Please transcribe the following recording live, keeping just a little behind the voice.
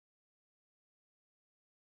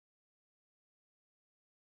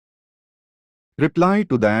Reply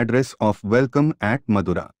to the address of welcome at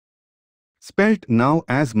Madura. Spelt now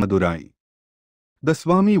as Madurai. The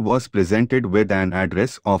Swami was presented with an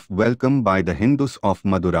address of welcome by the Hindus of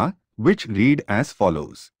Madura, which read as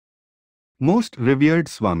follows. Most revered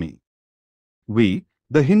Swami, we,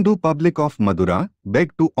 the Hindu public of Madura,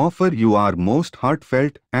 beg to offer you our most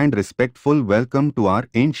heartfelt and respectful welcome to our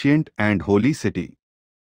ancient and holy city.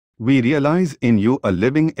 We realize in you a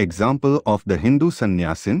living example of the Hindu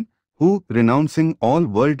sannyasin, who, renouncing all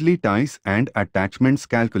worldly ties and attachments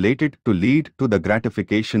calculated to lead to the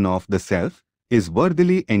gratification of the self, is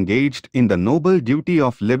worthily engaged in the noble duty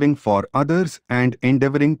of living for others and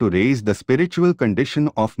endeavoring to raise the spiritual condition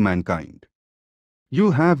of mankind. You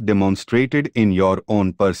have demonstrated in your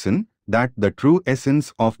own person that the true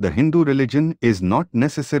essence of the Hindu religion is not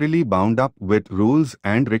necessarily bound up with rules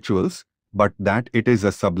and rituals, but that it is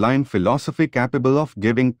a sublime philosophy capable of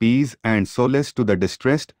giving peace and solace to the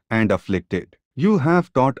distressed and afflicted. You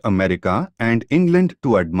have taught America and England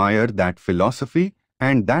to admire that philosophy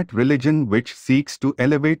and that religion which seeks to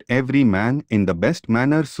elevate every man in the best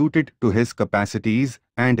manner suited to his capacities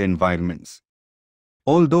and environments.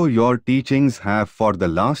 Although your teachings have for the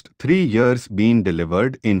last 3 years been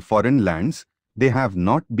delivered in foreign lands, they have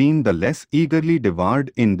not been the less eagerly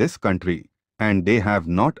devoured in this country, and they have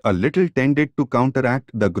not a little tended to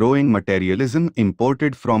counteract the growing materialism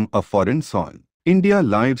imported from a foreign soil. India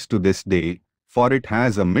lives to this day, for it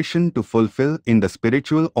has a mission to fulfill in the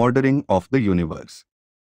spiritual ordering of the universe.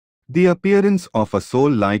 The appearance of a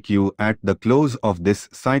soul like you at the close of this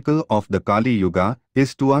cycle of the Kali Yuga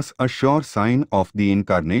is to us a sure sign of the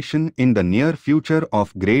incarnation in the near future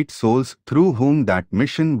of great souls through whom that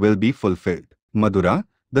mission will be fulfilled. Madura,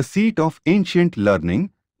 the seat of ancient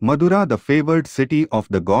learning, Madura, the favored city of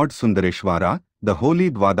the god Sundareshwara, the holy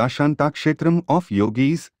Dvadashantakshetram of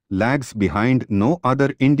yogis, lags behind no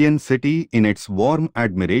other Indian city in its warm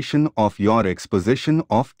admiration of your exposition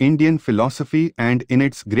of Indian philosophy and in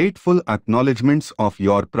its grateful acknowledgements of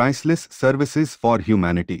your priceless services for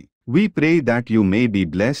humanity. We pray that you may be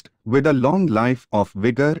blessed with a long life of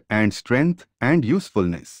vigor and strength and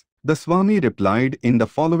usefulness. The Swami replied in the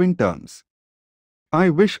following terms. I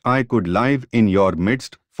wish I could live in your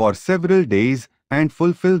midst for several days and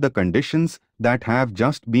fulfill the conditions that have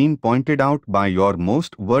just been pointed out by your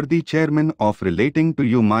most worthy chairman of relating to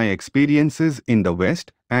you my experiences in the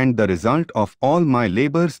West and the result of all my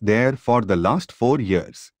labors there for the last 4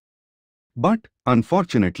 years. But,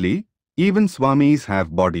 unfortunately, even Swamis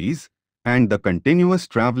have bodies, and the continuous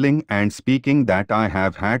travelling and speaking that I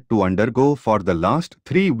have had to undergo for the last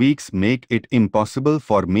 3 weeks make it impossible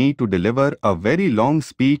for me to deliver a very long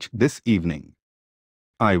speech this evening.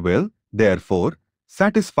 I will, therefore,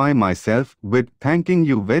 satisfy myself with thanking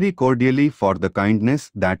you very cordially for the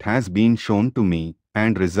kindness that has been shown to me,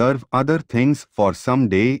 and reserve other things for some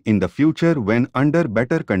day in the future when under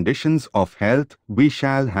better conditions of health we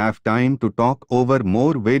shall have time to talk over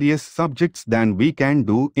more various subjects than we can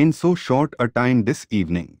do in so short a time this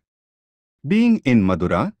evening. Being in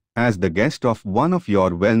Madura, as the guest of one of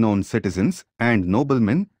your well-known citizens and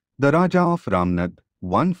noblemen, the Raja of Ramnad,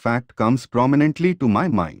 one fact comes prominently to my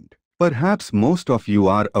mind. Perhaps most of you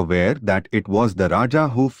are aware that it was the Raja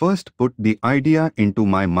who first put the idea into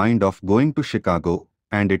my mind of going to Chicago,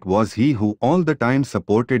 and it was he who all the time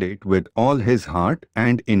supported it with all his heart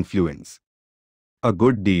and influence. A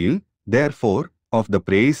good deal, therefore, of the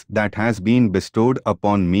praise that has been bestowed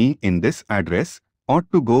upon me in this address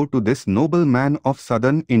ought to go to this noble man of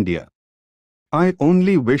southern India. I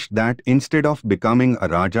only wish that instead of becoming a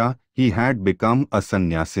Raja, he had become a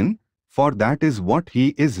sannyasin, for that is what he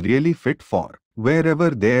is really fit for. Wherever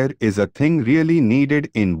there is a thing really needed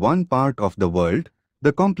in one part of the world,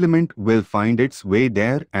 the complement will find its way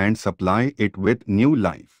there and supply it with new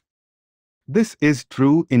life. This is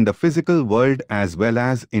true in the physical world as well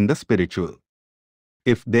as in the spiritual.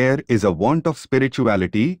 If there is a want of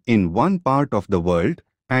spirituality in one part of the world,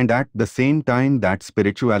 and at the same time that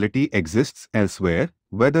spirituality exists elsewhere,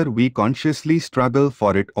 whether we consciously struggle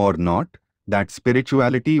for it or not, that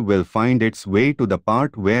spirituality will find its way to the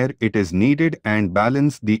part where it is needed and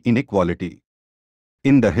balance the inequality.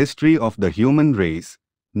 In the history of the human race,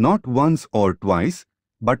 not once or twice,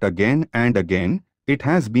 but again and again, it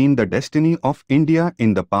has been the destiny of India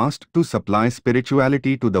in the past to supply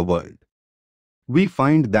spirituality to the world. We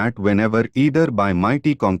find that whenever either by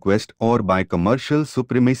mighty conquest or by commercial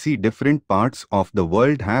supremacy different parts of the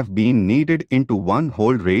world have been kneaded into one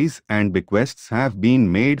whole race and bequests have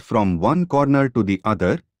been made from one corner to the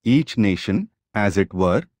other, each nation, as it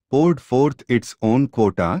were, poured forth its own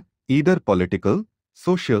quota, either political,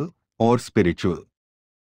 social, or spiritual.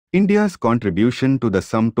 India's contribution to the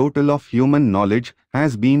sum total of human knowledge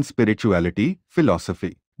has been spirituality,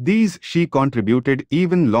 philosophy. These she contributed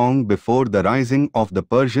even long before the rising of the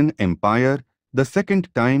Persian Empire. The second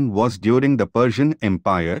time was during the Persian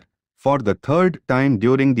Empire, for the third time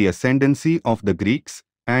during the ascendancy of the Greeks,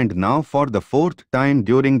 and now for the fourth time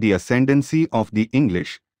during the ascendancy of the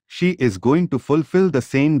English. She is going to fulfill the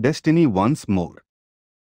same destiny once more.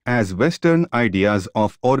 As Western ideas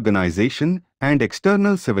of organization and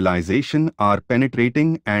external civilization are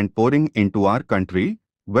penetrating and pouring into our country,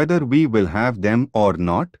 whether we will have them or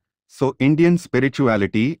not, so Indian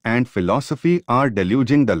spirituality and philosophy are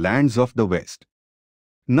deluging the lands of the West.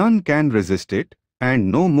 None can resist it,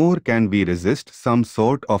 and no more can we resist some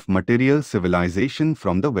sort of material civilization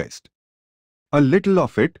from the West. A little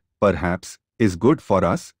of it, perhaps, is good for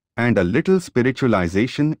us, and a little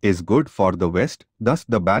spiritualization is good for the West, thus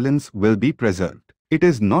the balance will be preserved. It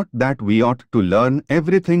is not that we ought to learn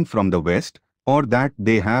everything from the West, or that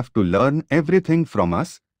they have to learn everything from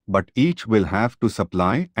us, but each will have to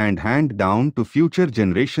supply and hand down to future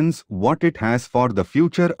generations what it has for the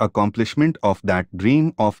future accomplishment of that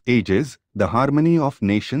dream of ages, the harmony of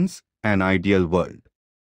nations, an ideal world.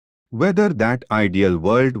 Whether that ideal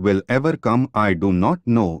world will ever come, I do not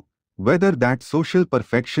know. Whether that social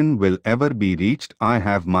perfection will ever be reached, I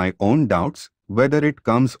have my own doubts. Whether it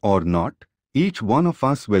comes or not, each one of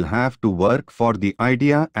us will have to work for the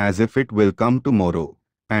idea as if it will come tomorrow,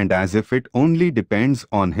 and as if it only depends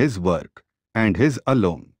on his work, and his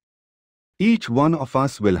alone. Each one of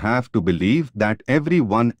us will have to believe that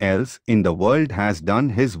everyone else in the world has done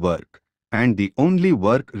his work, and the only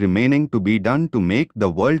work remaining to be done to make the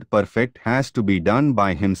world perfect has to be done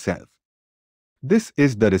by himself. This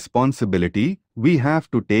is the responsibility we have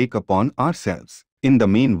to take upon ourselves. In the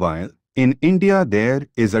meanwhile, in India there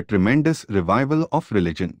is a tremendous revival of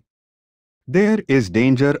religion. There is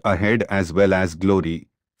danger ahead as well as glory,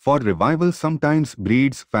 for revival sometimes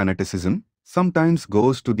breeds fanaticism, sometimes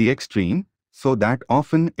goes to the extreme, so that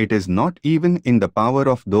often it is not even in the power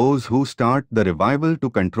of those who start the revival to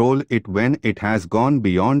control it when it has gone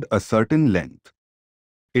beyond a certain length.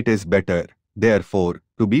 It is better, therefore,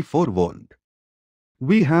 to be forewarned.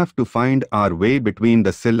 We have to find our way between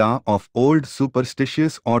the Scylla of old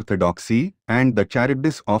superstitious orthodoxy and the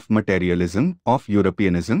Charybdis of materialism, of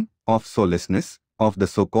Europeanism, of soullessness, of the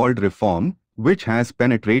so-called reform, which has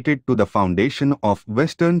penetrated to the foundation of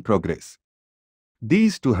Western progress.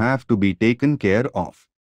 These two have to be taken care of.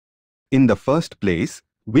 In the first place,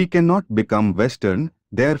 we cannot become Western,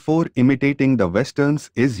 therefore imitating the Westerns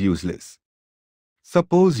is useless.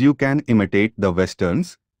 Suppose you can imitate the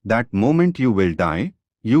Westerns, that moment you will die,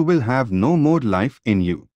 you will have no more life in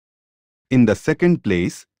you. In the second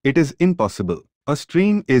place, it is impossible. A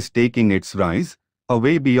stream is taking its rise,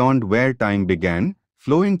 away beyond where time began,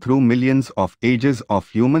 flowing through millions of ages of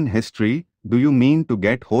human history. Do you mean to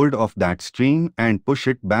get hold of that stream and push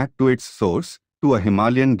it back to its source, to a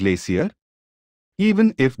Himalayan glacier?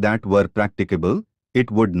 Even if that were practicable, it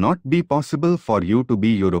would not be possible for you to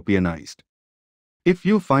be Europeanized. If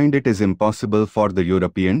you find it is impossible for the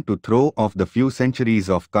European to throw off the few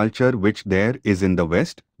centuries of culture which there is in the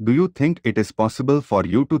West, do you think it is possible for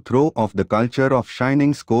you to throw off the culture of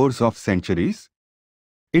shining scores of centuries?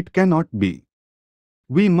 It cannot be.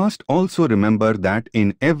 We must also remember that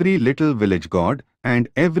in every little village god and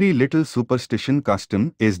every little superstition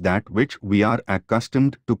custom is that which we are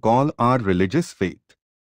accustomed to call our religious faith.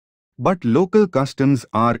 But local customs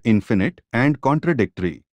are infinite and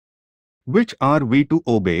contradictory. Which are we to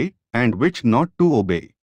obey, and which not to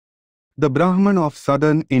obey? The Brahman of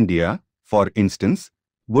southern India, for instance,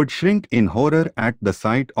 would shrink in horror at the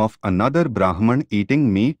sight of another Brahman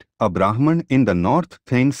eating meat. A Brahman in the north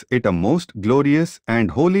thinks it a most glorious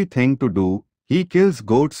and holy thing to do. He kills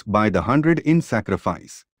goats by the hundred in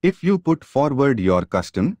sacrifice. If you put forward your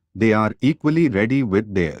custom, they are equally ready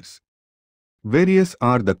with theirs. Various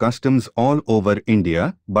are the customs all over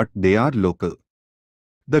India, but they are local.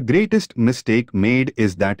 The greatest mistake made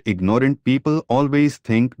is that ignorant people always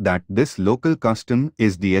think that this local custom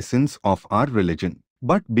is the essence of our religion.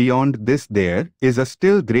 But beyond this there is a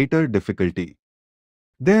still greater difficulty.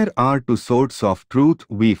 There are two sorts of truth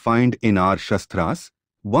we find in our Shastras,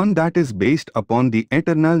 one that is based upon the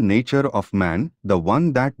eternal nature of man, the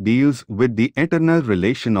one that deals with the eternal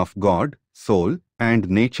relation of God, soul, and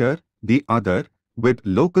nature, the other, with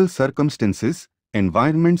local circumstances,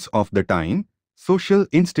 environments of the time, social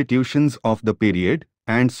institutions of the period,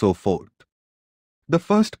 and so forth. The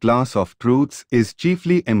first class of truths is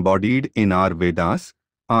chiefly embodied in our Vedas,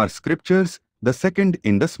 our scriptures, the second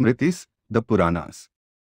in the Smritis, the Puranas,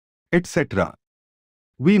 etc.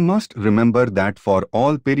 We must remember that for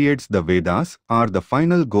all periods the Vedas are the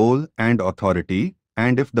final goal and authority,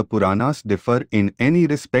 and if the Puranas differ in any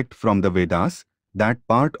respect from the Vedas, that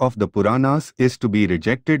part of the Puranas is to be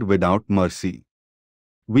rejected without mercy.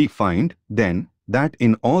 We find, then, that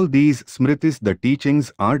in all these Smritis the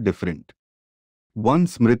teachings are different. One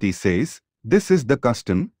Smriti says, this is the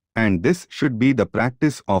custom, and this should be the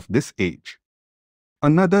practice of this age.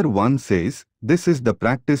 Another one says, this is the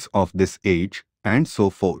practice of this age, and so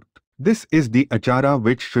forth. This is the achara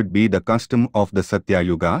which should be the custom of the Satya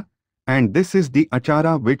Yuga, and this is the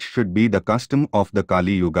achara which should be the custom of the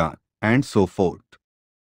Kali Yuga, and so forth.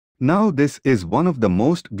 Now this is one of the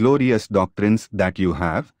most glorious doctrines that you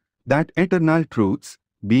have, that eternal truths,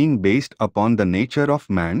 being based upon the nature of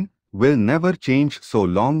man, will never change so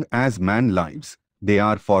long as man lives. They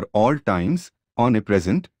are for all times,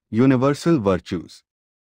 omnipresent, universal virtues.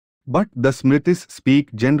 But the Smritis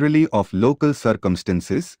speak generally of local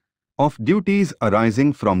circumstances, of duties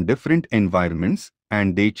arising from different environments,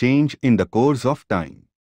 and they change in the course of time.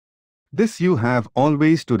 This you have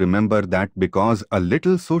always to remember, that because a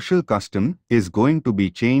little social custom is going to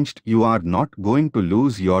be changed, you are not going to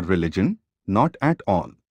lose your religion, not at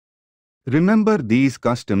all. Remember, these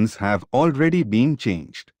customs have already been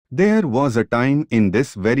changed. There was a time in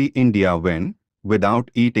this very India when,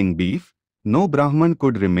 without eating beef, no Brahman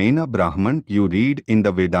could remain a Brahman. You read in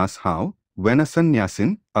the Vedas how, when a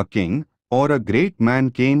sannyasin, a king, or a great man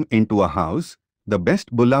came into a house, the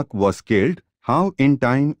best bullock was killed. How in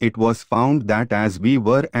time it was found that as we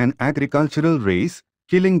were an agricultural race,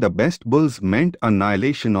 killing the best bulls meant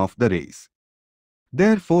annihilation of the race.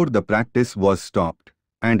 Therefore the practice was stopped,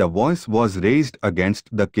 and a voice was raised against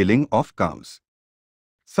the killing of cows.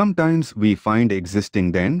 Sometimes we find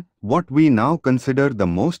existing then what we now consider the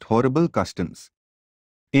most horrible customs.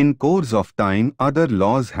 In course of time other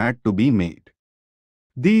laws had to be made.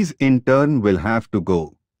 These in turn will have to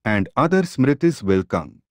go, and other Smritis will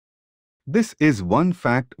come. This is one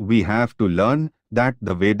fact we have to learn, that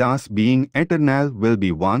the Vedas being eternal will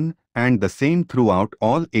be one and the same throughout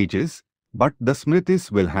all ages, but the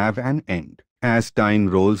Smritis will have an end. As time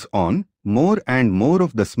rolls on, more and more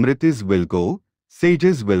of the Smritis will go,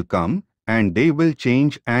 sages will come, and they will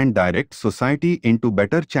change and direct society into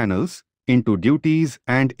better channels, into duties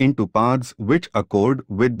and into paths which accord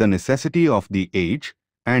with the necessity of the age,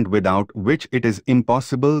 and without which it is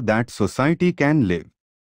impossible that society can live.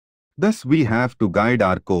 Thus we have to guide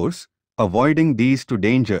our course, avoiding these two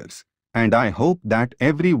dangers, and I hope that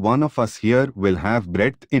every one of us here will have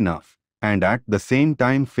breadth enough, and at the same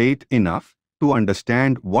time faith enough, to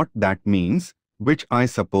understand what that means, which I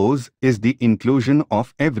suppose is the inclusion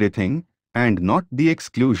of everything, and not the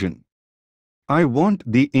exclusion. I want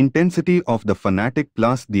the intensity of the fanatic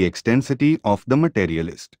plus the extensity of the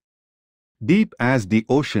materialist. Deep as the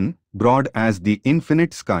ocean, broad as the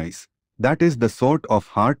infinite skies, that is the sort of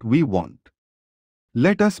heart we want.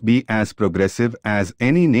 Let us be as progressive as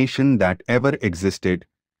any nation that ever existed,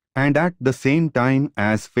 and at the same time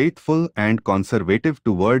as faithful and conservative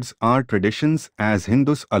towards our traditions as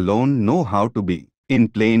Hindus alone know how to be. In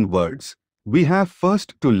plain words, we have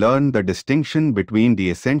first to learn the distinction between the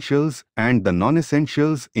essentials and the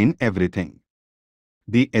non-essentials in everything.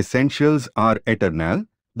 The essentials are eternal,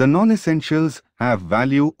 the non-essentials have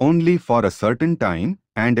value only for a certain time,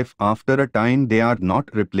 and if after a time they are not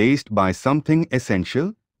replaced by something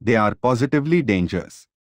essential, they are positively dangerous.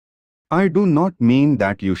 I do not mean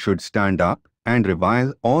that you should stand up and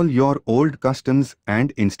revile all your old customs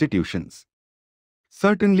and institutions.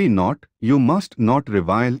 Certainly not, you must not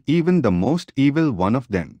revile even the most evil one of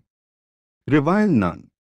them. Revile none.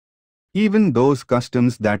 Even those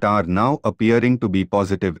customs that are now appearing to be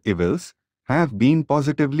positive evils have been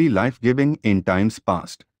positively life-giving in times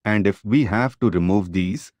past, and if we have to remove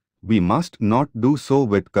these, we must not do so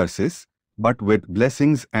with curses, but with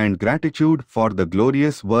blessings and gratitude for the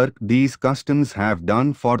glorious work these customs have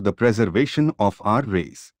done for the preservation of our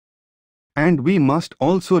race. And we must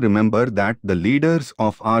also remember that the leaders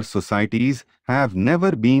of our societies have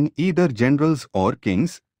never been either generals or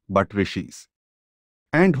kings, but rishis.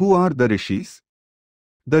 And who are the rishis?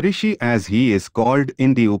 The rishi, as he is called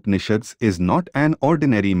in the Upanishads, is not an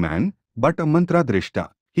ordinary man, but a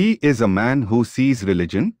mantradrishta. He is a man who sees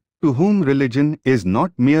religion, to whom religion is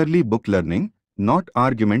not merely book learning, not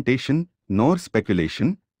argumentation, nor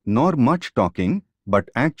speculation, nor much talking, but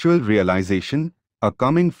actual realization, a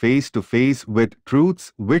coming face to face with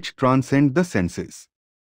truths which transcend the senses.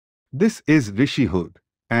 This is rishihood,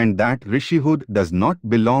 and that rishihood does not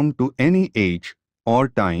belong to any age, or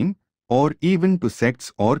time, or even to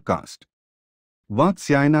sects or caste.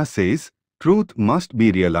 Vatsyayana says, truth must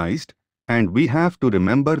be realized, and we have to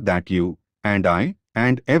remember that you, and I,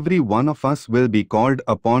 and every one of us will be called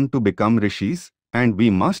upon to become rishis, and we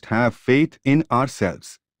must have faith in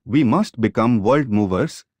ourselves. We must become world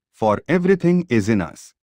movers, for everything is in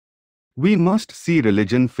us. We must see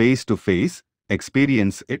religion face to face,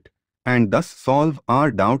 experience it, and thus solve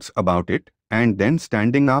our doubts about it, and then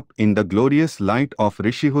standing up in the glorious light of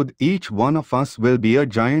Rishihood, each one of us will be a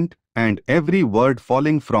giant, and every word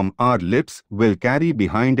falling from our lips will carry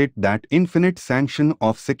behind it that infinite sanction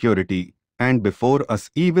of security, and before us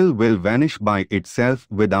evil will vanish by itself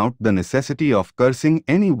without the necessity of cursing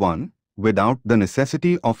anyone, without the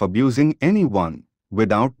necessity of abusing anyone,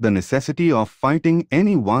 without the necessity of fighting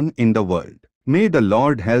anyone in the world. May the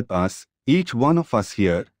Lord help us, each one of us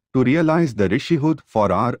here, to realize the Rishihood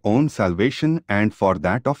for our own salvation and for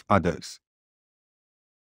that of others.